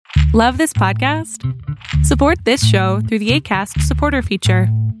Love this podcast? Support this show through the Acast supporter feature.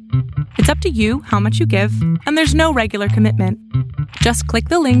 It's up to you how much you give, and there's no regular commitment. Just click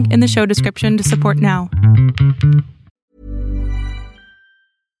the link in the show description to support now.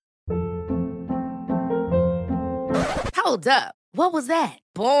 Hold up. What was that?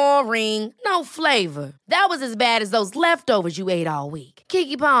 Boring. No flavor. That was as bad as those leftovers you ate all week.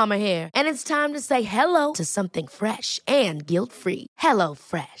 Keke Palmer here, and it's time to say hello to something fresh and guilt-free. Hello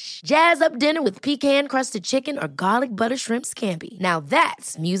Fresh. Jazz up dinner with pecan-crusted chicken or garlic butter shrimp scampi. Now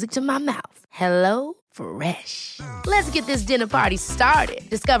that's music to my mouth. Hello Fresh. Let's get this dinner party started.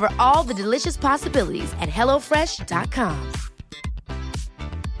 Discover all the delicious possibilities at hellofresh.com.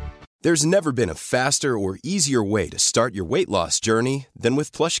 There's never been a faster or easier way to start your weight loss journey than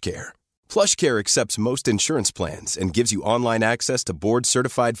with PlushCare. PlushCare accepts most insurance plans and gives you online access to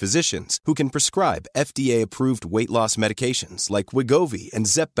board-certified physicians who can prescribe FDA-approved weight loss medications like Wegovy and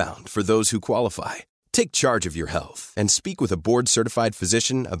Zepbound for those who qualify. Take charge of your health and speak with a board-certified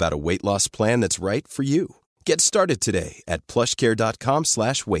physician about a weight loss plan that's right for you. Get started today at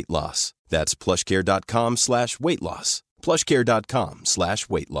plushcare.com/weight-loss. That's plushcare.com/weight-loss.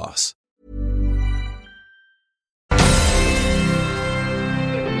 plushcare.com/weight-loss.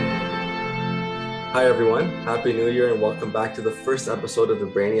 Hi everyone, Happy New Year and welcome back to the first episode of the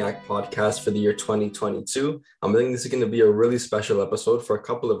Brainiac podcast for the year 2022. I think this is going to be a really special episode for a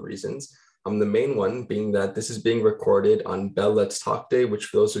couple of reasons. The main one being that this is being recorded on Bell Let's Talk Day, which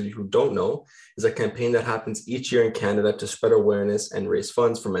for those of you who don't know, is a campaign that happens each year in Canada to spread awareness and raise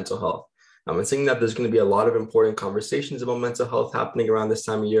funds for mental health. And seeing that there's going to be a lot of important conversations about mental health happening around this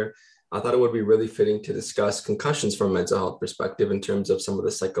time of year, I thought it would be really fitting to discuss concussions from a mental health perspective in terms of some of the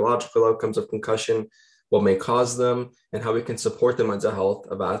psychological outcomes of concussion, what may cause them, and how we can support the mental health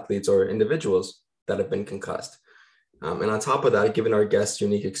of athletes or individuals that have been concussed. And on top of that, given our guest's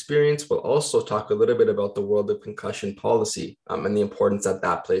unique experience, we'll also talk a little bit about the world of concussion policy and the importance that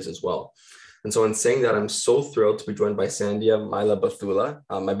that plays as well. And so in saying that, I'm so thrilled to be joined by Sandhya Mailabathula.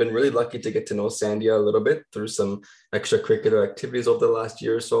 I've been really lucky to get to know Sandhya a little bit through some extracurricular activities over the last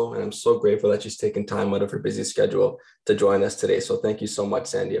year or so. And I'm so grateful that she's taken time out of her busy schedule to join us today. So thank you so much,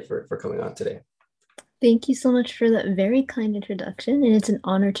 Sandhya, for coming on today. Thank you so much for that very kind introduction. And it's an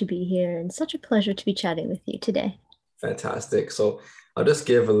honor to be here and such a pleasure to be chatting with you today. Fantastic. So I'll just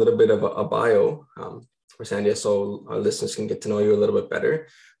give a little bit of a bio for Sandhya so our listeners can get to know you a little bit better.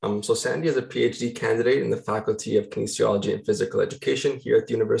 So Sandhya is a PhD candidate in the Faculty of Kinesiology and Physical Education here at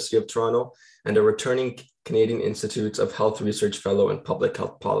the University of Toronto and a returning Canadian Institutes of Health Research Fellow in Public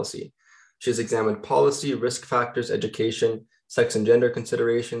Health Policy. She has examined policy, risk factors, education, sex and gender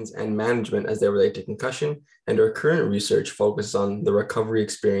considerations, and management as they relate to concussion, and her current research focuses on the recovery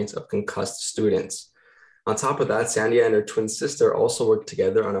experience of concussed students. On top of that, Sandhya and her twin sister also work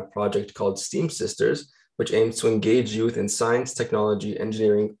together on a project called STEAM Sisters, which aims to engage youth in science, technology,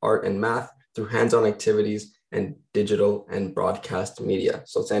 engineering, art, and math through hands-on activities and digital and broadcast media.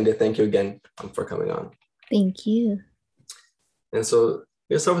 So Sandhya, thank you again for coming on. Thank you. And so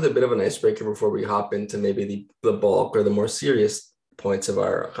let's start with a bit of an icebreaker before we hop into maybe the bulk or the more serious points of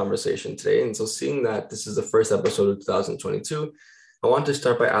our conversation today. And so seeing that this is the first episode of 2022, I want to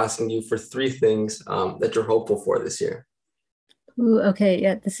start by asking you for three things that you're hopeful for this year. Ooh, okay,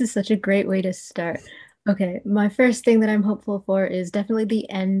 yeah, this is such a great way to start. Okay, my first thing that I'm hopeful for is definitely the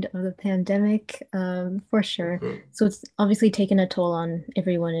end of the pandemic, for sure. Mm-hmm. So it's obviously taken a toll on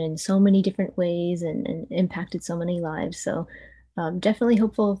everyone in so many different ways and impacted so many lives. So definitely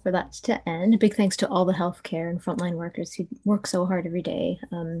hopeful for that to end. Big thanks to all the healthcare and frontline workers who work so hard every day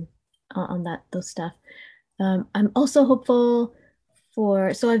on those stuff. I'm also hopeful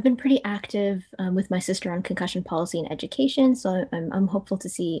so I've been pretty active with my sister on concussion policy and education, so I'm hopeful to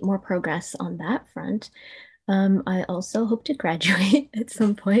see more progress on that front. I also hope to graduate at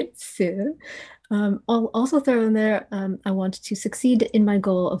some point soon. I'll also throw in there, I want to succeed in my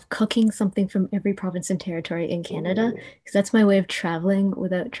goal of cooking something from every province and territory in Canada, because that's my way of traveling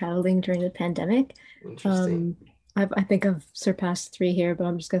without traveling during the pandemic. Interesting. I think I've surpassed 3 here, but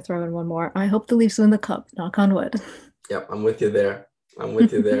I'm just going to throw in one more. I hope the Leafs win the cup, knock on wood. Yep, I'm with you there. I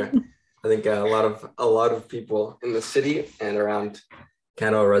think a lot of people in the city and around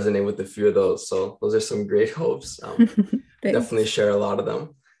Canada resonate with a few of those. So those are some great hopes. Definitely share a lot of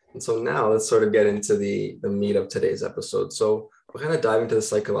them. And so now let's sort of get into the meat of today's episode. So we're going to dive into the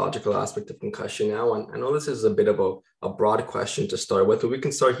psychological aspect of concussion now. And I know this is a bit of a broad question to start with, but we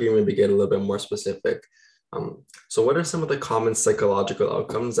can start here and maybe get a little bit more specific. So what are some of the common psychological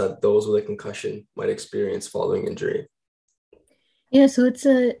outcomes that those with a concussion might experience following injury? Yeah, so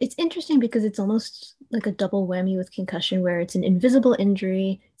it's interesting because it's almost like a double whammy with concussion where it's an invisible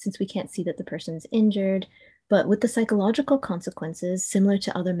injury since we can't see that the person's injured, but with the psychological consequences similar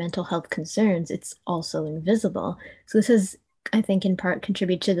to other mental health concerns, it's also invisible. So this has, I think, in part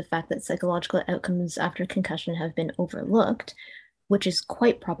contributed to the fact that psychological outcomes after concussion have been overlooked, which is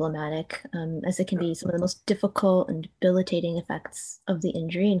quite problematic, as it can be some of the most difficult and debilitating effects of the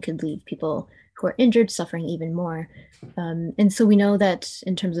injury and could leave people who are injured suffering even more. And so we know that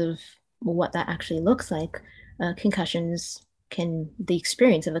in terms of what that actually looks like, the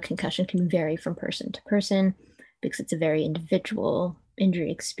experience of a concussion can vary from person to person because it's a very individual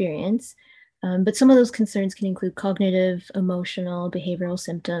injury experience. But some of those concerns can include cognitive, emotional, behavioral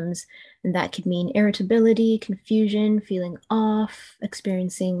symptoms, and that could mean irritability, confusion, feeling off,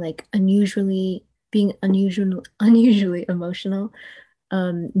 experiencing like unusually emotional,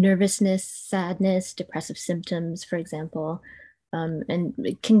 nervousness, sadness, depressive symptoms, for example. And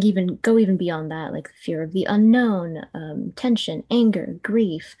it can even go even beyond that, like fear of the unknown, tension, anger,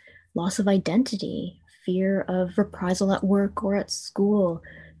 grief, loss of identity, fear of reprisal at work or at school,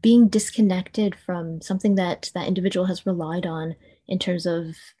 being disconnected from something that that individual has relied on in terms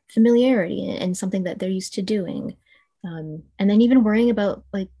of familiarity and something that they're used to doing. And then even worrying about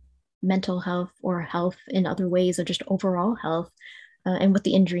like mental health or health in other ways or just overall health and what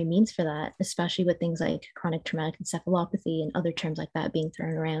the injury means for that, especially with things like chronic traumatic encephalopathy and other terms like that being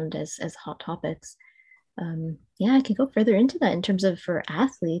thrown around as hot topics. Yeah, I can go further into that in terms of for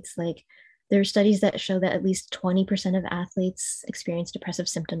athletes. Like there are studies that show that at least 20% of athletes experience depressive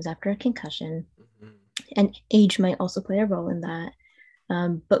symptoms after a concussion, Mhm. and age might also play a role in that.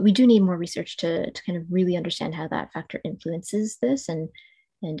 But we do need more research to kind of really understand how that factor influences this. And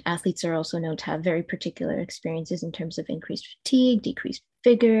athletes are also known to have very particular experiences in terms of increased fatigue, decreased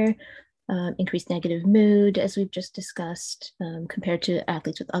vigor, increased negative mood, as we've just discussed, compared to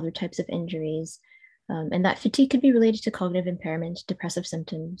athletes with other types of injuries. And that fatigue could be related to cognitive impairment, depressive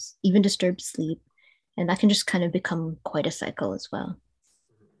symptoms, even disturbed sleep. And that can just kind of become quite a cycle as well.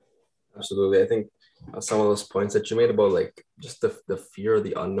 Absolutely. I think some of those points that you made about like just the fear,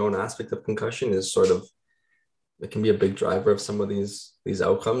 the unknown aspect of concussion is sort of it can be a big driver of some of these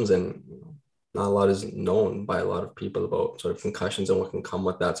outcomes, and not a lot is known by a lot of people about sort of concussions and what can come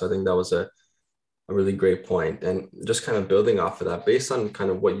with that. So I think that was a really great point. And just kind of building off of that, based on kind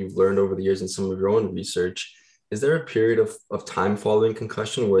of what you've learned over the years and some of your own research, is there a period of time following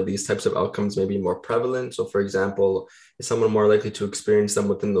concussion where these types of outcomes may be more prevalent? So, for example, is someone more likely to experience them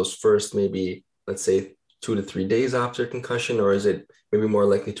within those first, maybe, let's say, 2 to 3 days after concussion, or is it maybe more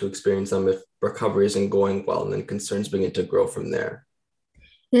likely to experience them if recovery isn't going well and then concerns begin to grow from there?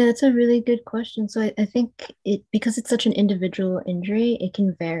 Yeah, that's a really good question. So I think it because it's such an individual injury, it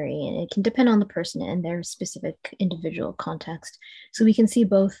can vary and it can depend on the person and their specific individual context. So we can see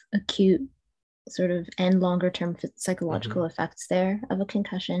both acute sort of and longer term psychological Mhm. effects there of a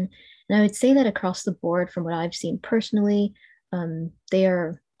concussion. And I would say that across the board, from what I've seen personally, they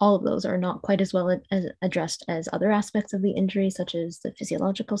are all of those are not quite as well as addressed as other aspects of the injury, such as the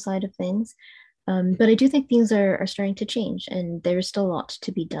physiological side of things. But I do think things are starting to change and there's still a lot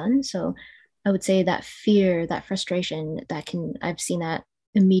to be done. So I would say that fear, that frustration, I've seen that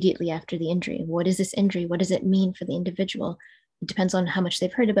immediately after the injury. What is this injury? What does it mean for the individual? It depends on how much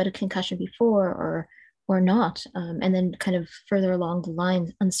they've heard about a concussion before or not. And then kind of further along the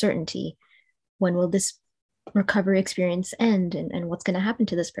line, uncertainty. When will this recovery experience end and what's going to happen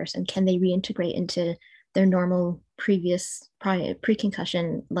to this person? Can they reintegrate into their normal previous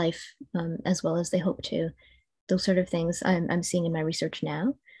pre-concussion life as well as they hope to? Those sort of things I'm seeing in my research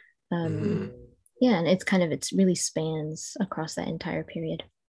now. Um, Mhm. yeah, and it's really spans across that entire period.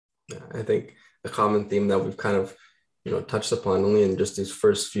 Yeah, I think a common theme that we've kind of, touched upon only in just these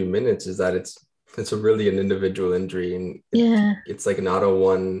first few minutes is that it's a really an individual injury, and Yeah, it's like not a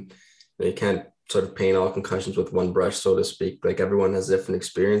one, you can't sort of paint all concussions with one brush, so to speak. Like everyone has different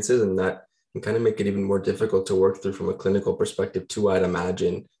experiences, and that can kind of make it even more difficult to work through from a clinical perspective too, I'd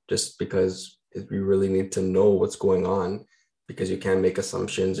imagine, just because we really need to know what's going on because you can't make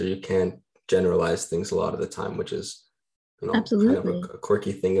assumptions or you can't generalize things a lot of the time, which is kind of absolutely. a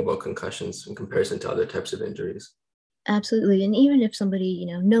quirky thing about concussions in comparison to other types of injuries. Absolutely. And even if somebody,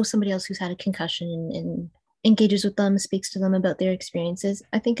 knows somebody else who's had a concussion and engages with them, speaks to them about their experiences,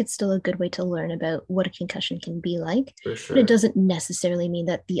 I think it's still a good way to learn about what a concussion can be like. For But it sure. doesn't necessarily mean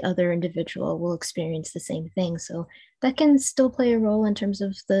that the other individual will experience the same thing. So that can still play a role in terms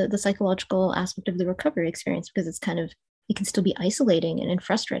of the psychological aspect of the recovery experience because it can still be isolating and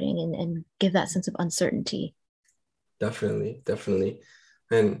frustrating and give that sense of uncertainty. Definitely, definitely.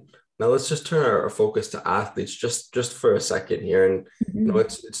 And Now let's just turn our focus to athletes just for a second here. And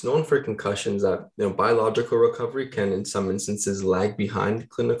Mhm. it's known for concussions that biological recovery can in some instances lag behind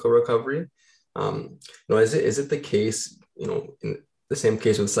clinical recovery. Is it the case, in the same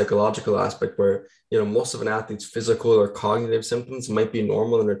case with psychological aspect where most of an athlete's physical or cognitive symptoms might be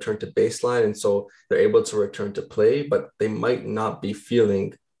normal and return to baseline, and so they're able to return to play, but they might not be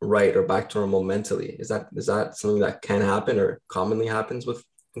feeling right or back to normal mentally. Is that something that can happen or commonly happens with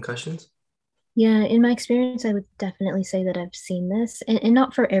concussions? Yeah, in my experience, I would definitely say that I've seen this, and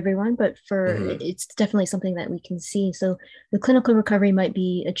not for everyone, but Hmm. it's definitely something that we can see. So the clinical recovery might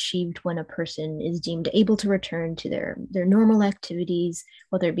be achieved when a person is deemed able to return to their normal activities,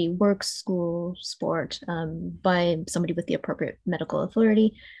 whether it be work, school, sport, by somebody with the appropriate medical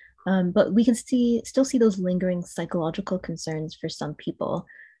authority. But we can still see those lingering psychological concerns for some people.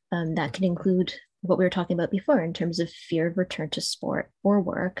 That can include what we were talking about before in terms of fear of return to sport or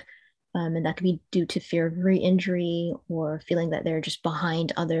work, and that could be due to fear of re-injury or feeling that they're just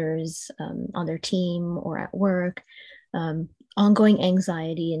behind others on their team or at work. Ongoing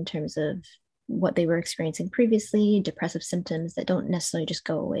anxiety in terms of what they were experiencing previously, depressive symptoms that don't necessarily just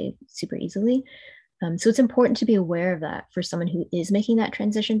go away super easily. So it's important to be aware of that for someone who is making that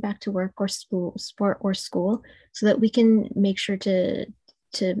transition back to work or school, sport or school, so that we can make sure to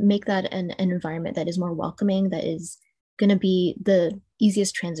make that an environment that is more welcoming, that is going to be the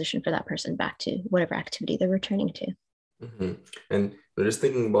easiest transition for that person back to whatever activity they're returning to. Hmm. And I'm just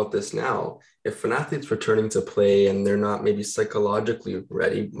thinking about this now. If an athlete's returning to play and they're not maybe psychologically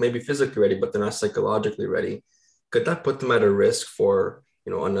ready, maybe physically ready, but they're not psychologically ready, could that put them at a risk for,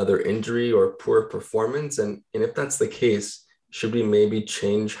 another injury or poor performance? And if that's the case, should we maybe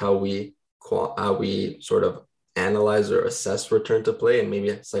change how we sort of analyze or assess return to play? And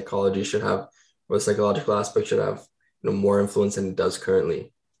maybe psychology should have, or the psychological aspect should have, more influence than it does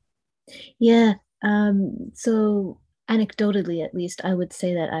currently. Yeah. So anecdotally, at least, I would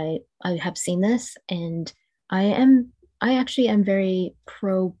say that I have seen this, and I am I actually am very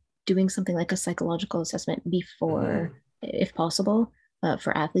pro doing something like a psychological assessment before, Hmm. if possible,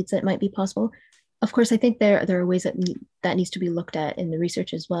 for athletes that might be possible. Of course, I think there are ways that needs to be looked at in the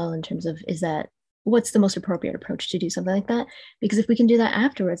research as well, in terms of is that what's the most appropriate approach to do something like that? Because if we can do that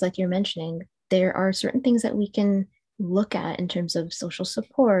afterwards, like you're mentioning, there are certain things that we can look at in terms of social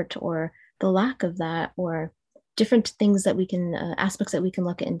support or the lack of that, or different things that we can aspects that we can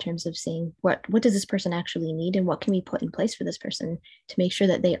look at in terms of seeing what does this person actually need and what can we put in place for this person to make sure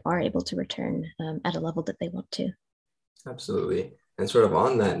that they are able to return at a level that they want to. Absolutely. And sort of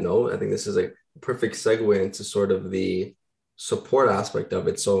on that note, I think this is a perfect segue into sort of the support aspect of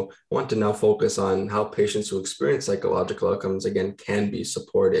it. So I want to now focus on how patients who experience psychological outcomes again can be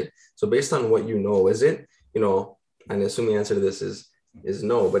supported. So based on what is it, and I assume the answer to this is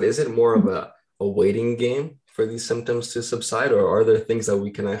no, but is it more of a waiting game for these symptoms to subside, or are there things that we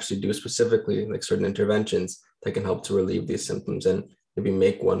can actually do specifically, like certain interventions that can help to relieve these symptoms and maybe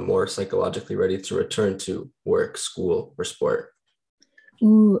make one more psychologically ready to return to work, school, or sport?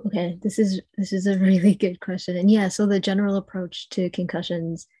 Ooh, okay. This is a really good question. And yeah, so the general approach to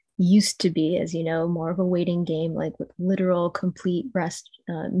concussions used to be, as you know, more of a waiting game, like with literal complete rest,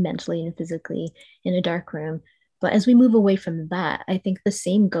 mentally and physically in a dark room. But as we move away from that, I think the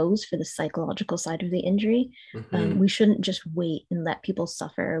same goes for the psychological side of the injury. Hmm. We shouldn't just wait and let people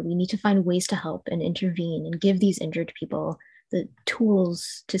suffer. We need to find ways to help and intervene and give these injured people the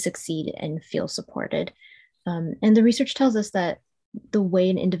tools to succeed and feel supported. And the research tells us that the way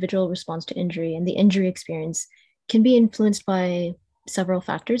an individual responds to injury and the injury experience can be influenced by several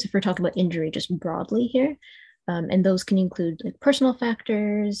factors. If we're talking about injury just broadly here, and those can include like personal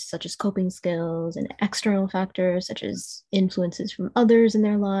factors such as coping skills and external factors such as influences from others in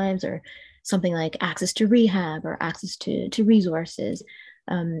their lives, or something like access to rehab or access to resources.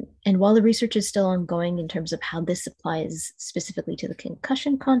 And while the research is still ongoing in terms of how this applies specifically to the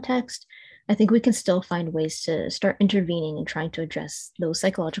concussion context, I think we can still find ways to start intervening and trying to address those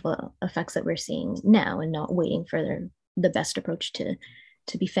psychological effects that we're seeing now, and not waiting for the best approach to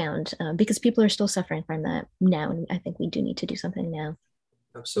be found, because people are still suffering from that now, and I think we do need to do something now.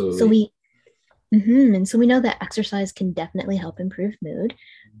 So Absolutely. we and so we know that exercise can definitely help improve mood,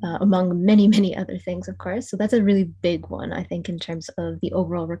 among many, many other things, of course. So that's a really big one, I think, in terms of the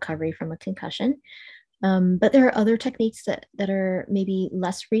overall recovery from a concussion. But there are other techniques that are maybe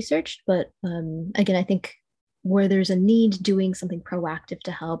less researched, but again, I think where there's a need, doing something proactive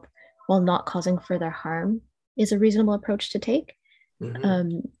to help while not causing further harm is a reasonable approach to take.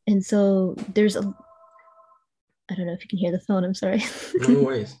 Hmm. And so I don't know if you can hear the phone, I'm sorry. No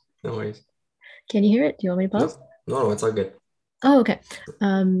worries. No worries. Can you hear it? Do you want me to No, pause? no, no, it's all good. Oh, okay.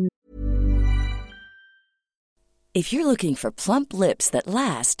 If you're looking for plump lips that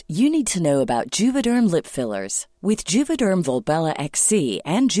last, you need to know about Juvederm lip fillers. With Juvederm Volbella XC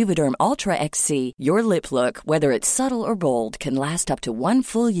and Juvederm Ultra XC, your lip look, whether it's subtle or bold, can last up to 1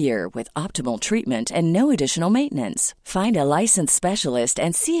 full year with optimal treatment and no additional maintenance. Find a licensed specialist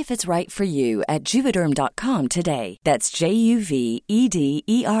and see if it's right for you at Juvederm.com today. That's JUVEDERM.com.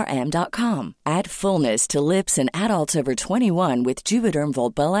 Add fullness to lips in adults over 21 with Juvederm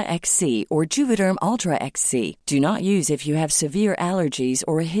Volbella XC or Juvederm Ultra XC. Do not use if you have severe allergies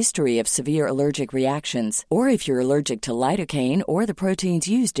or a history of severe allergic reactions, or if you're allergic to lidocaine or the proteins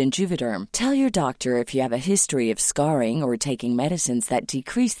used in Juvederm. Tell your doctor if you have a history of scarring or taking medicines that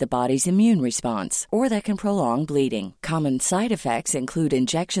decrease the body's immune response or that can prolong bleeding. Common side effects include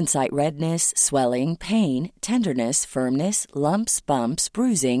injection site redness, swelling, pain, tenderness, firmness, lumps, bumps,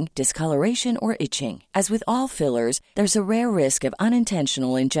 bruising, discoloration, or itching. As with all fillers, there's a rare risk of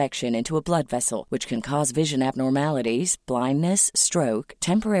unintentional injection into a blood vessel, which can cause vision abnormalities, blindness, stroke,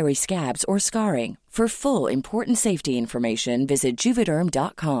 temporary scabs, or scarring. For full, important safety information, visit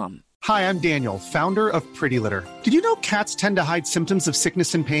Juvederm.com. Hi, I'm Daniel, founder of Pretty Litter. Did you know cats tend to hide symptoms of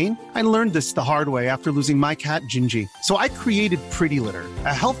sickness and pain? I learned this the hard way after losing my cat, Gingy. So I created Pretty Litter,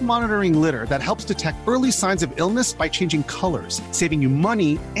 a health monitoring litter that helps detect early signs of illness by changing colors, saving you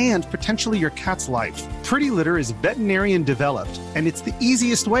money and potentially your cat's life. Pretty Litter is veterinarian developed, and it's the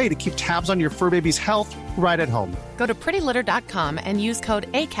easiest way to keep tabs on your fur baby's health right at home. Go to prettylitter.com and use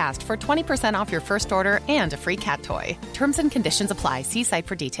code ACAST for 20% off your first order and a free cat toy. Terms and conditions apply. See site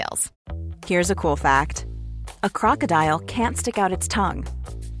for details. Here's a cool fact. A crocodile can't stick out its tongue.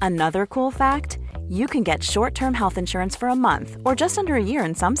 Another cool fact, you can get short-term health insurance for a month or just under a year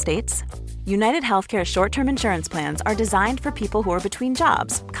in some states. United Healthcare short-term insurance plans are designed for people who are between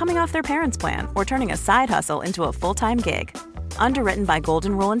jobs, coming off their parents' plan, or turning a side hustle into a full-time gig. Underwritten by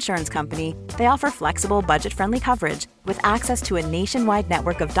Golden Rule Insurance Company, they offer flexible, budget-friendly coverage with access to a nationwide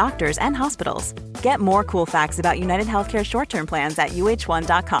network of doctors and hospitals. Get more cool facts about United Healthcare short-term plans at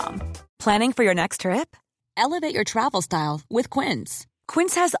uh1.com. Planning for your next trip? Elevate your travel style with Quince.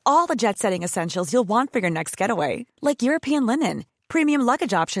 Quince has all the jet-setting essentials you'll want for your next getaway, like European linen, premium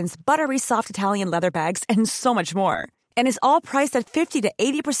luggage options, buttery soft Italian leather bags, and so much more. And is all priced at 50 to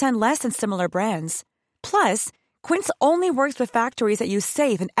 80% less than similar brands. Plus, Quince only works with factories that use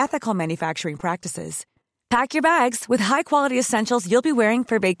safe and ethical manufacturing practices. Pack your bags with high-quality essentials you'll be wearing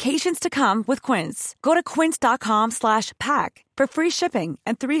for vacations to come with Quince. Go to quince.com/pack for free shipping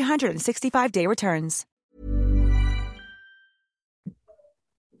and 365-day returns.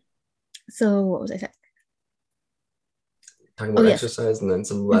 So what was I saying? Talking about exercise and then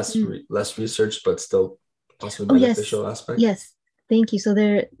some less research, but still possibly beneficial aspects. Yes, thank you. So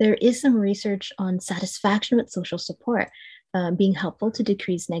there is some research on satisfaction with social support being helpful to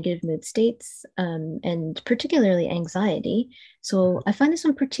decrease negative mood states and particularly anxiety. So I find this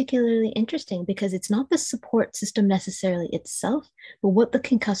one particularly interesting because it's not the support system necessarily itself, but what the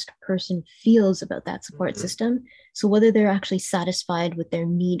concussed person feels about that support system. So whether they're actually satisfied with their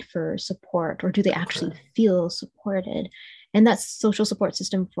need for support or do they actually feel supported. And that social support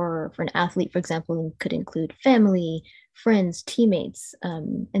system for an athlete, for example, could include family, friends, teammates,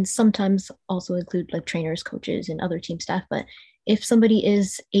 and sometimes also include like trainers, coaches, and other team staff. But if somebody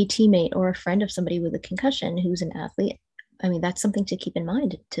is a teammate or a friend of somebody with a concussion who's an athlete, I mean, that's something to keep in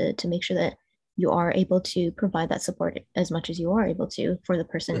mind to make sure that you are able to provide that support as much as you are able to for the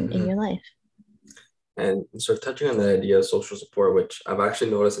person in your life. And sort of touching on the idea of social support, which I've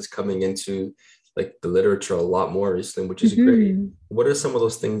actually noticed is coming into like the literature a lot more recently, which is great. What are some of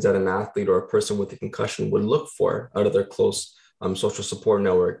those things that an athlete or a person with a concussion would look for out of their close social support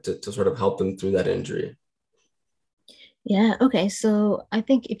network to sort of help them through that injury? Yeah, okay. So I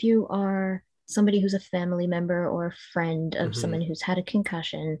think if you are somebody who's a family member or a friend of someone who's had a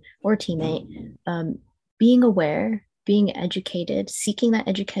concussion or a teammate, being aware, being educated, seeking that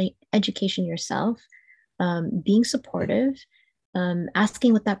education yourself, being supportive,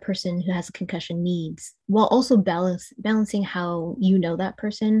 asking what that person who has a concussion needs, while also balancing how you know that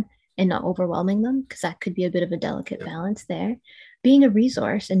person and not overwhelming them, because that could be a bit of a delicate balance there. Being a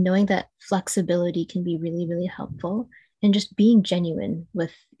resource and knowing that flexibility can be really, really helpful, and just being genuine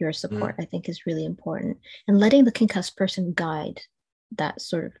with your support, I think is really important. And letting the concussed person guide that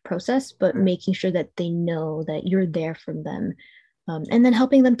sort of process, but making sure that they know that you're there for them, and then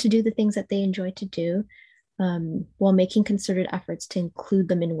helping them to do the things that they enjoy to do, while making concerted efforts to include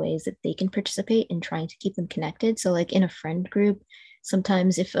them in ways that they can participate in trying to keep them connected. So like in a friend group,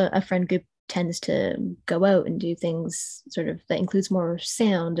 sometimes if a friend group tends to go out and do things sort of that includes more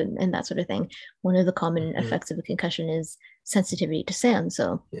sound and that sort of thing, one of the common effects of a concussion is sensitivity to sound.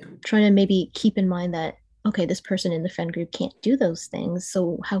 So trying to maybe keep in mind that okay, this person in the friend group can't do those things.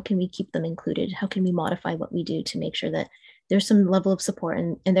 So how can we keep them included? How can we modify what we do to make sure that there's some level of support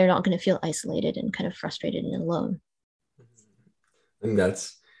and they're not going to feel isolated and kind of frustrated and alone? I think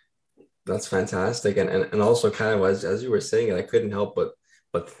that's fantastic. And also kind of as you were saying it, I couldn't help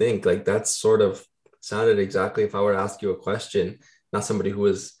but think like that's sort of sounded exactly if I were to ask you a question, not somebody who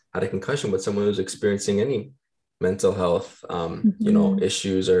was had a concussion, but someone who's experiencing any mental health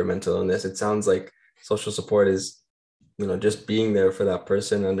issues or mental illness. It sounds like social support is, just being there for that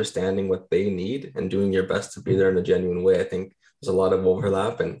person, understanding what they need and doing your best to be there in a genuine way. I think there's a lot of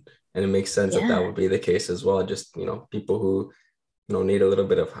overlap and it makes sense that that would be the case as well. Just, people who, need a little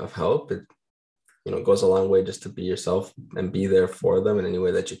bit of help. It, goes a long way just to be yourself and be there for them in any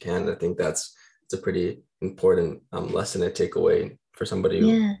way that you can. I think it's a pretty important lesson to take away for somebody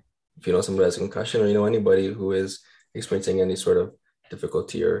who, if somebody has a concussion or, anybody who is experiencing any sort of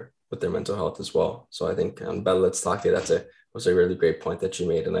difficulty or with their mental health as well. So I think Bella, let's talk to you. Was a really great point that you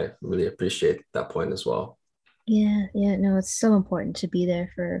made. And I really appreciate that point as well. Yeah. No, it's so important to be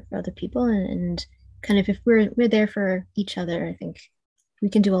there for other people and kind of if we're there for each other, I think we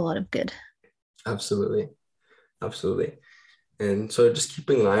can do a lot of good. Absolutely. And so just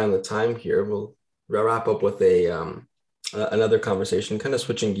keeping an eye on the time here, we'll wrap up with another conversation, kind of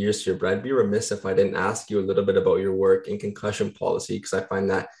switching gears here, but I'd be remiss if I didn't ask you a little bit about your work in concussion policy, because I find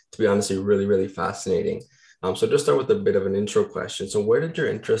that to be honestly really, really fascinating. So just start with a bit of an intro question. So where did your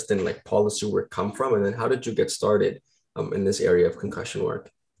interest in like policy work come from? And then how did you get started in this area of concussion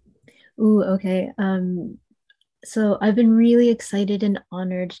work? Ooh, okay. So I've been really excited and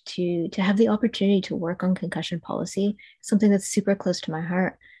honored to have the opportunity to work on concussion policy, something that's super close to my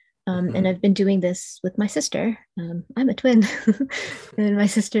heart. And I've been doing this with my sister. I'm a twin, and my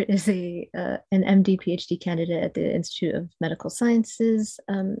sister is an MD PhD candidate at the Institute of Medical Sciences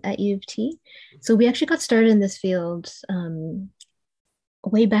at U of T. So we actually got started in this field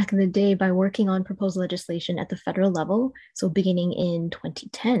way back in the day by working on proposed legislation at the federal level, so beginning in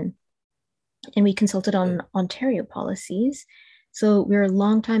 2010. And we consulted on Ontario policies. So we're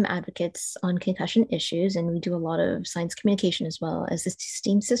longtime advocates on concussion issues, and we do a lot of science communication as well as the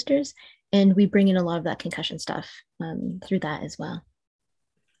STEAM sisters. And we bring in a lot of that concussion stuff through that as well.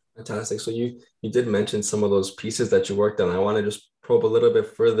 Fantastic. So you did mention some of those pieces that you worked on. I want to just probe a little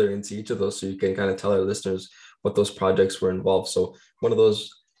bit further into each of those so you can kind of tell our listeners what those projects were involved. So one of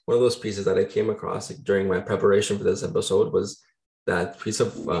those pieces that I came across during my preparation for this episode was that piece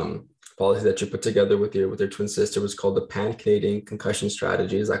of policy that you put together with your twin sister was called the Pan-Canadian Concussion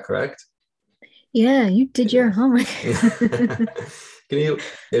Strategy. Is that correct? Yeah, you did your homework. Can you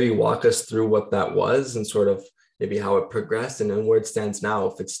maybe walk us through what that was and sort of maybe how it progressed and then where it stands now,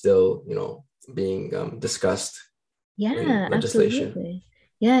 if it's still, being discussed in legislation? Absolutely.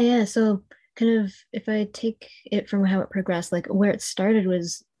 Yeah. So kind of if I take it from how it progressed, like where it started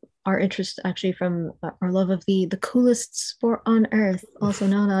was our interest actually from our love of the coolest sport on earth, also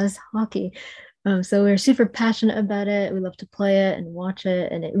known as hockey. So we're super passionate about it. We love to play it and watch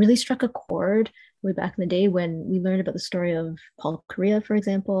it. And it really struck a chord way back in the day when we learned about the story of Paul Kariya, for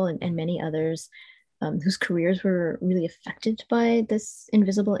example, and many others whose careers were really affected by this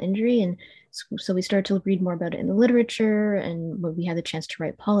invisible injury. And so we started to read more about it in the literature, and when we had the chance to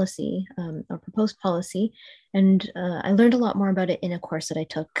write policy or proposed policy. And I learned a lot more about it in a course that I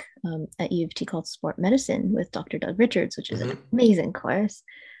took at U of T called Sport Medicine with Dr. Doug Richards, which is an amazing course.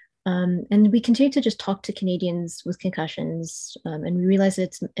 And we continue to just talk to Canadians with concussions, and we realize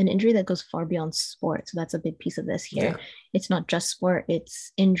it's an injury that goes far beyond sport. So that's a big piece of this here. Yeah. It's not just sport,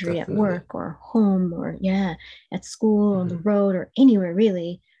 it's injury at work or home or at school, on the road, or anywhere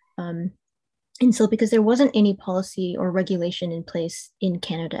really. And so because there wasn't any policy or regulation in place in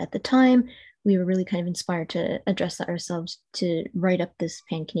Canada at the time, we were really kind of inspired to address that ourselves, to write up this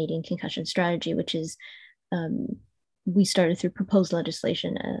Pan-Canadian Concussion Strategy, which is we started through proposed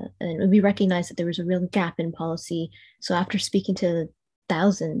legislation, and we recognized that there was a real gap in policy. So after speaking to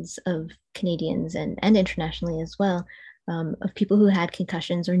thousands of Canadians and internationally as well, of people who had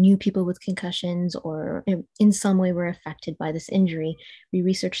concussions or knew people with concussions or in some way were affected by this injury, we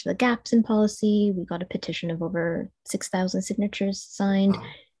researched the gaps in policy. We got a petition of over 6,000 signatures signed.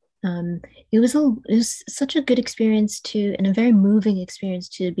 It was such a good experience and a very moving experience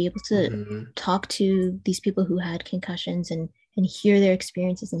to be able to talk to these people who had concussions and hear their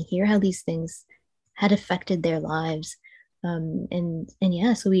experiences and hear how these things had affected their lives.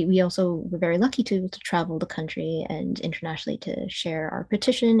 So we also were very lucky to travel the country and internationally to share our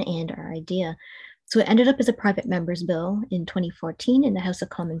petition and our idea. So it ended up as a private member's bill in 2014 in the House of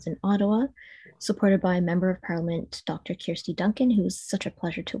Commons in Ottawa, supported by Member of Parliament Dr. Kirsty Duncan, who was such a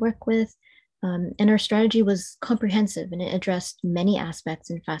pleasure to work with. And our strategy was comprehensive and it addressed many aspects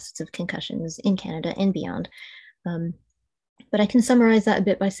and facets of concussions in Canada and beyond. But I can summarize that a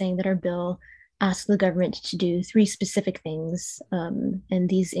bit by saying that our bill asks the government to do three specific things. And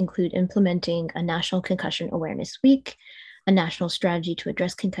these include implementing a National Concussion Awareness Week, a national strategy to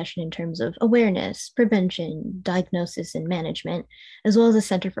address concussion in terms of awareness, prevention, diagnosis, and management, as well as a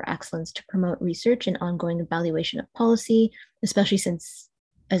Center for Excellence to promote research and ongoing evaluation of policy, especially since,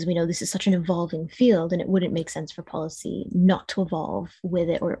 as we know, this is such an evolving field and it wouldn't make sense for policy not to evolve with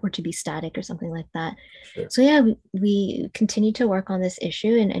it or to be static or something like that. Sure. So yeah, we continue to work on this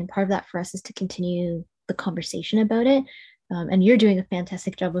issue, and part of that for us is to continue the conversation about it. And you're doing a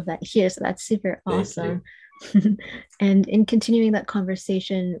fantastic job of that here, so that's super awesome. And in continuing that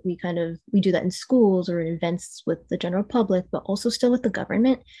conversation, we do that in schools or in events with the general public, but also still with the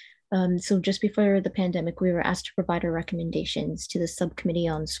government. So just before the pandemic, we were asked to provide our recommendations to the Subcommittee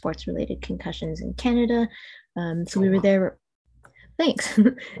on Sports-Related Concussions in Canada. We were there. Thanks.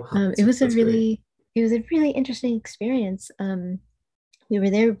 It was a really interesting experience. We were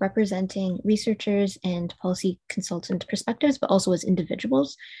there representing researchers and policy consultant perspectives, but also as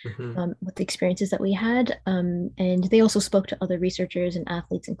individuals with the experiences that we had. And they also spoke to other researchers and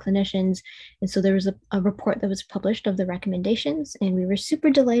athletes and clinicians. And so there was a report that was published of the recommendations, and we were super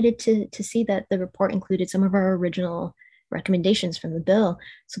delighted to see that the report included some of our original recommendations from the bill.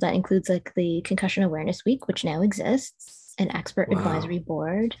 So that includes like the Concussion Awareness Week, which now exists, an expert advisory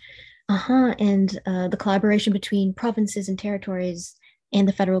board, and the collaboration between provinces and territories and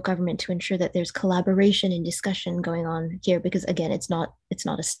the federal government to ensure that there's collaboration and discussion going on here, because again, it's not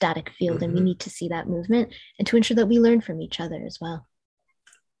a static field, and we need to see that movement and to ensure that we learn from each other as well.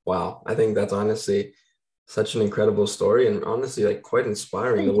 Wow, I think that's honestly such an incredible story, and honestly like quite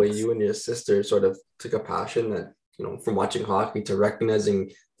inspiring. Thanks. The way you and your sister sort of took a passion that, you know, from watching hockey to recognizing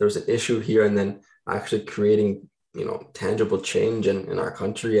there's an issue here and then actually creating, you know, tangible change in our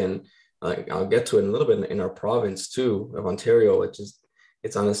country. And I'll get to it in a little bit in our province too of Ontario, which is,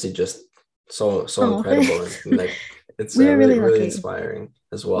 it's honestly just so incredible. And like it's really inspiring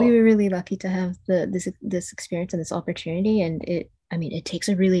as well. We were really lucky to have this experience and this opportunity, and it takes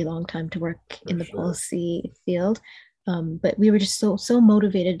a really long time to work in the policy field, but we were just so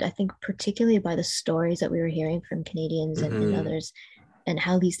motivated, I think, particularly by the stories that we were hearing from Canadians and others, and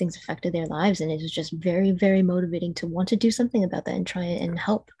how these things affected their lives. And it was just very, very motivating to want to do something about that and try and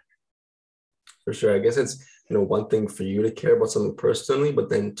help. For sure. I guess it's, you know, one thing for you to care about something personally, but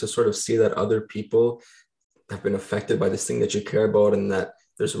then to sort of see that other people have been affected by this thing that you care about and that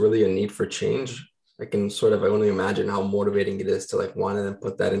there's really a need for change. I only imagine how motivating it is to like want to then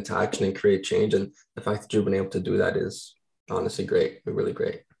put that into action and create change. And the fact that you've been able to do that is honestly great. Really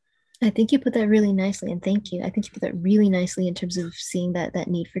great. I think you put that really nicely, and thank you. I think you put that really nicely in terms of seeing that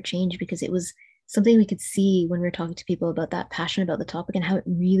need for change, because it was something we could see when we were talking to people about that passion about the topic and how it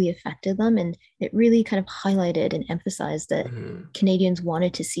really affected them. And it really kind of highlighted and emphasized that Canadians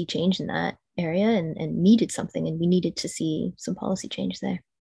wanted to see change in that area and needed something, and we needed to see some policy change there.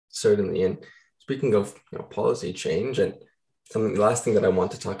 Certainly. And speaking of, you know, policy change, and the last thing that I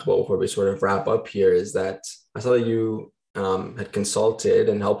want to talk about before we sort of wrap up here is that I saw that you had consulted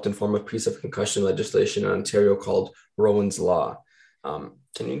and helped inform a piece of concussion legislation in Ontario called Rowan's Law.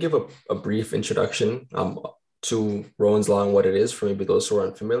 Can you give a brief introduction to Rowan's Law and what it is for maybe those who are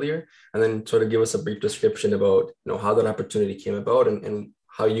unfamiliar, and then sort of give us a brief description about, you know, how that opportunity came about and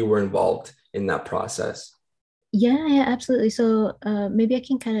how you were involved in that process? Yeah, absolutely. So maybe I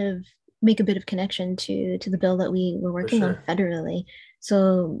can kind of make a bit of connection to the bill that we were working on federally.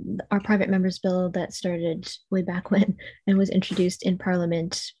 So our private members bill that started way back when and was introduced in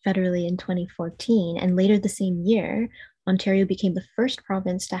Parliament federally in 2014, and later the same year, Ontario became the first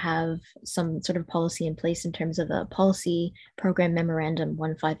province to have some sort of policy in place in terms of a policy program memorandum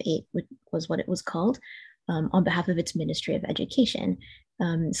 158, which was what it was called, on behalf of its Ministry of Education.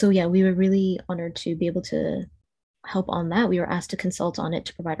 We were really honored to be able to help on that. We were asked to consult on it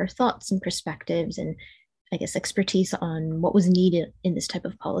to provide our thoughts and perspectives and, I guess, expertise on what was needed in this type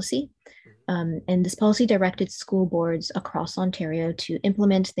of policy. And this policy directed school boards across Ontario to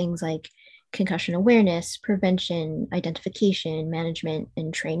implement things like concussion awareness, prevention, identification, management,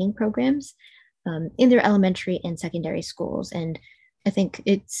 and training programs in their elementary and secondary schools. And I think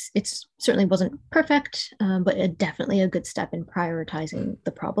it's certainly wasn't perfect, but definitely a good step in prioritizing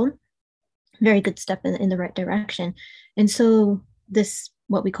the problem. Very good step in the right direction. And so this,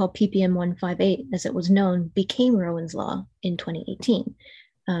 what we call PPM 158, as it was known, became Rowan's Law in 2018.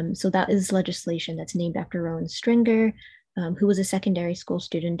 So that is legislation that's named after Rowan Stringer, who was a secondary school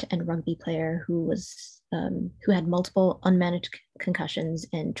student and rugby player who was who had multiple unmanaged concussions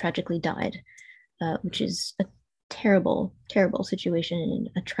and tragically died, which is a terrible, terrible situation and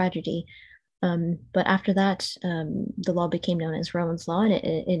a tragedy. But after that, the law became known as Rowan's Law, and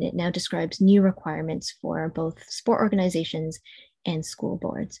it now describes new requirements for both sport organizations and school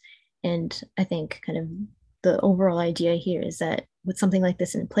boards. And I think kind of the overall idea here is that with something like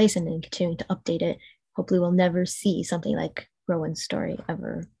this in place and then continuing to update it, hopefully we'll never see something like Rowan's story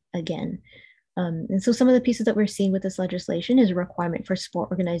ever again. And so some of the pieces that we're seeing with this legislation is a requirement for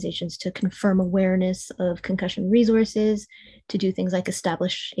sport organizations to confirm awareness of concussion resources, to do things like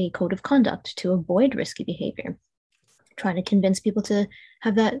establish a code of conduct to avoid risky behavior, trying to convince people to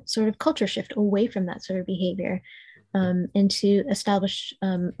have that sort of culture shift away from that sort of behavior, and to establish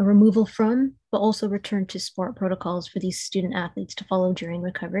a removal from, but also return to sport protocols for these student athletes to follow during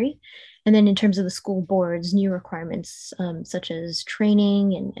recovery. And then in terms of the school boards, new requirements such as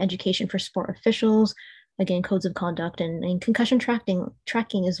training and education for sport officials, again, codes of conduct and concussion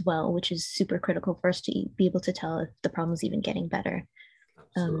tracking as well, which is super critical for us to be able to tell if the problem is even getting better.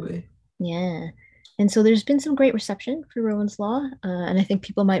 Absolutely. Yeah. And so there's been some great reception for Rowan's Law. And I think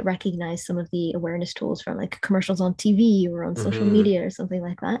people might recognize some of the awareness tools from like commercials on TV or on social media or something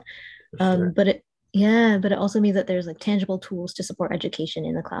like that. Sure. But it also means that there's like tangible tools to support education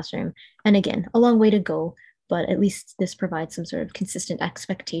in the classroom. And again, a long way to go, but at least this provides some sort of consistent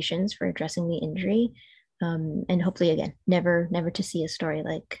expectations for addressing the injury. And hopefully, again, never to see a story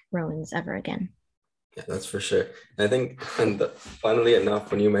like Rowan's ever again. Yeah, that's for sure. And I think, funnily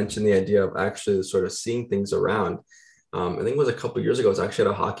enough, when you mentioned the idea of actually sort of seeing things around, I think it was a couple of years ago, I was actually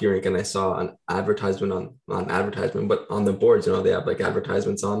at a hockey rink and I saw an advertisement but on the boards, they have like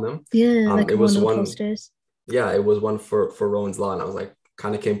advertisements on them. Yeah, like it was one one, posters. yeah, it was one for Rowan's Law. And I was like,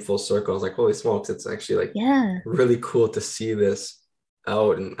 kind of came full circle. I was like, holy smokes, it's actually like really cool to see this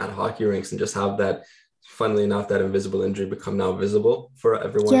out and at hockey rinks and just have that, funnily enough, that invisible injury become now visible for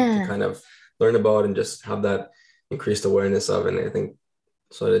everyone to kind of learn about and just have that increased awareness of. And I think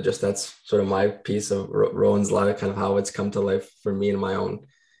sort of just that's sort of my piece of Rowan's Law, kind of how it's come to life for me and my own,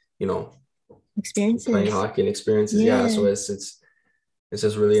 experiences, playing hockey and experiences. Yeah. So it's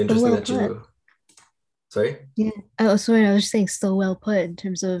just really interesting that you. Sorry? Yeah. Oh, sorry. I was just saying so well put in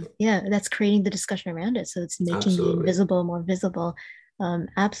terms of, that's creating the discussion around it. So it's making the invisible more visible.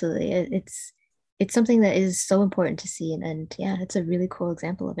 Absolutely. It's something that is so important to see. And it's a really cool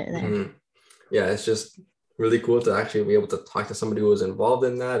example of it there. Mm-hmm. Yeah, it's just really cool to actually be able to talk to somebody who was involved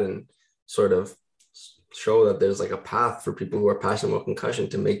in that and sort of show that there's like a path for people who are passionate about concussion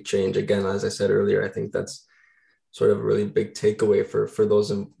to make change. Again, as I said earlier, I think that's sort of a really big takeaway for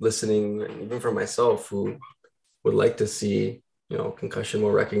those listening, and even for myself who would like to see, concussion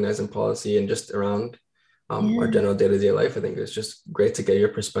more recognized in policy and just around our general day-to-day life. I think it's just great to get your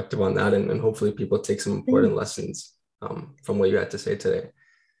perspective on that, and hopefully people take some important lessons from what you had to say today.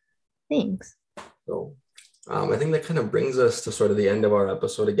 Thanks. So I think that kind of brings us to sort of the end of our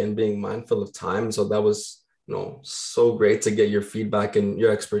episode, again, being mindful of time. So that was, so great to get your feedback and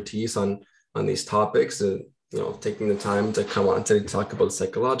your expertise on these topics, and, taking the time to come on today to talk about the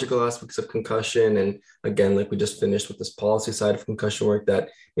psychological aspects of concussion. And again, like we just finished with this policy side of concussion work that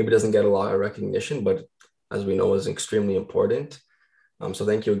maybe doesn't get a lot of recognition, but as we know is extremely important. So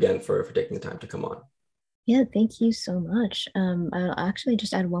thank you again for taking the time to come on. Yeah, thank you so much. I'll actually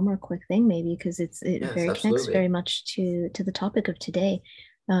just add one more quick thing, maybe, because it connects very much to the topic of today.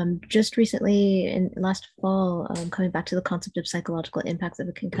 Just recently, in last fall, coming back to the concept of psychological impacts of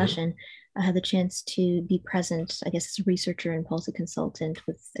a concussion, I had the chance to be present, I guess, as a researcher and policy consultant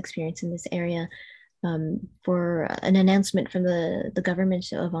with experience in this area, for an announcement from the government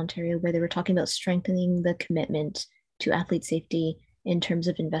of Ontario, where they were talking about strengthening the commitment to athlete safety in terms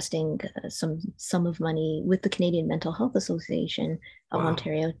of investing some sum of money with the Canadian Mental Health Association of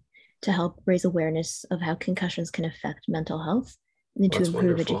Ontario to help raise awareness of how concussions can affect mental health and to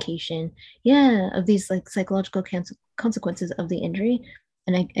improve education. Of these like psychological consequences of the injury.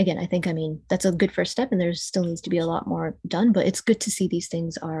 And I think that's a good first step, and there still needs to be a lot more done, but it's good to see these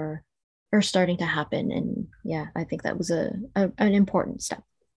things are starting to happen. And I think that was an important step.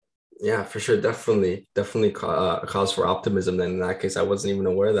 Yeah, for sure. Definitely a cause for optimism. Then in that case, I wasn't even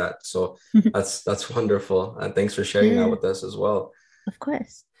aware of that. So that's wonderful. And thanks for sharing that with us as well. Of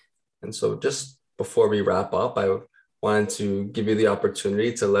course. And so just before we wrap up, I wanted to give you the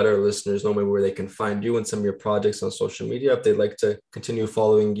opportunity to let our listeners know maybe where they can find you and some of your projects on social media, if they'd like to continue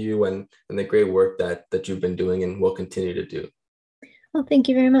following you and the great work that you've been doing and will continue to do. Well, thank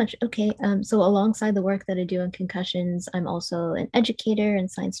you very much. Okay, so alongside the work that I do on concussions, I'm also an educator and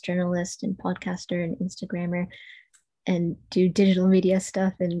science journalist and podcaster and Instagrammer, and do digital media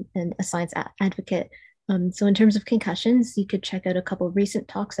stuff and a science advocate. So in terms of concussions, you could check out a couple of recent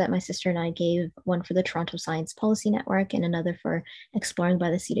talks that my sister and I gave, one for the Toronto Science Policy Network and another for Exploring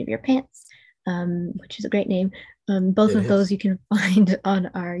by the Seat of Your Pants, which is a great name. Both of those you can find on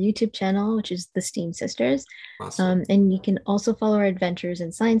our YouTube channel, which is the STEAM Sisters. Awesome. And you can also follow our adventures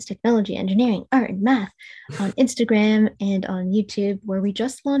in science, technology, engineering, art, and math on Instagram and on YouTube, where we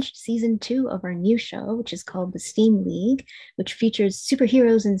just launched season 2 of our new show, which is called the STEAM League, which features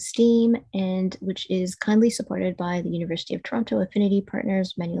superheroes in STEAM and which is kindly supported by the University of Toronto, Affinity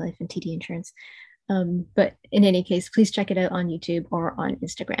Partners, Manulife, and TD Insurance. But in any case, please check it out on YouTube or on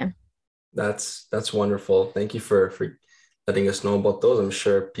Instagram. That's wonderful. Thank you for letting us know about those. I'm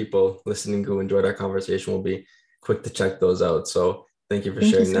sure people listening who enjoyed our conversation will be quick to check those out. So thank you for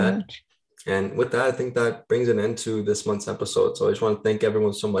sharing that. Much. And with that, I think that brings an end to this month's episode. So I just want to thank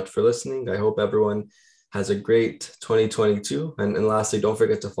everyone so much for listening. I hope everyone has a great 2022. And lastly, don't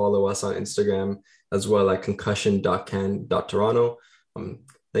forget to follow us on Instagram as well at concussion.can.toronto.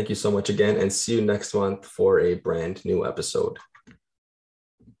 Thank you so much again, and see you next month for a brand new episode.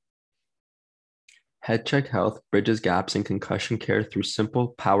 HeadCheck Health bridges gaps in concussion care through simple,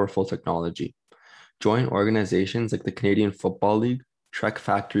 powerful technology. Join organizations like the Canadian Football League, Trek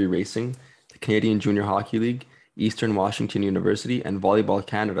Factory Racing, the Canadian Junior Hockey League, Eastern Washington University, and Volleyball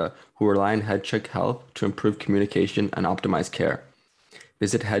Canada, who rely on HeadCheck Health to improve communication and optimize care.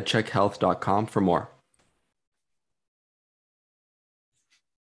 Visit headcheckhealth.com for more.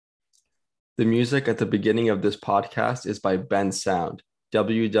 The music at the beginning of this podcast is by Bensound.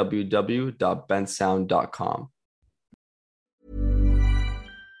 www.bensound.com.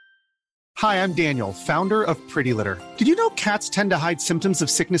 Hi, I'm Daniel, founder of Pretty Litter. Did you know cats tend to hide symptoms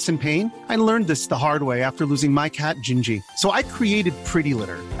of sickness and pain? I learned this the hard way after losing my cat, Gingy. So I created Pretty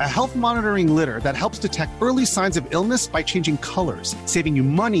Litter, a health monitoring litter that helps detect early signs of illness by changing colors, saving you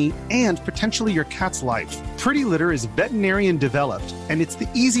money and potentially your cat's life. Pretty Litter is veterinarian developed, and it's the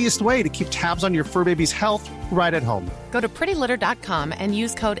easiest way to keep tabs on your fur baby's health right at home. Go to prettylitter.com and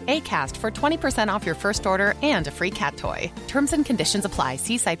use code ACAST for 20% off your first order and a free cat toy. Terms and conditions apply.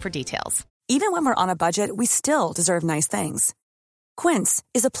 See site for details. Even when we're on a budget, we still deserve nice things. Quince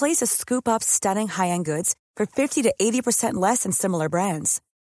is a place to scoop up stunning high-end goods for 50 to 80% less than similar brands.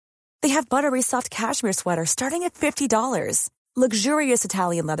 They have buttery soft cashmere sweaters starting at $50, luxurious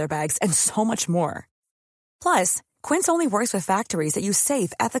Italian leather bags, and so much more. Plus, Quince only works with factories that use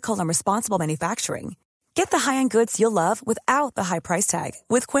safe, ethical, and responsible manufacturing. Get the high-end goods you'll love without the high price tag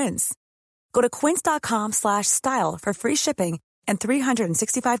with Quince. Go to quince.com/style for free shipping and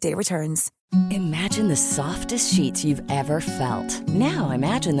 365-day returns. Imagine the softest sheets you've ever felt. Now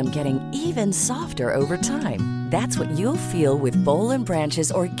imagine them getting even softer over time. That's what you'll feel with Boll &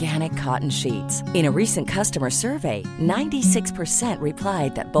 Branch's organic cotton sheets. In a recent customer survey, 96%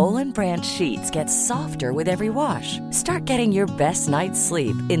 replied that Boll & Branch sheets get softer with every wash. Start getting your best night's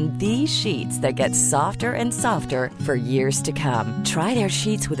sleep in these sheets that get softer and softer for years to come. Try their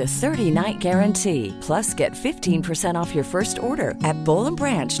sheets with a 30-night guarantee. Plus, get 15% off your first order at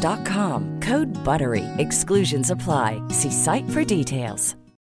bollandbranch.com. Code BUTTERY. Exclusions apply. See site for details.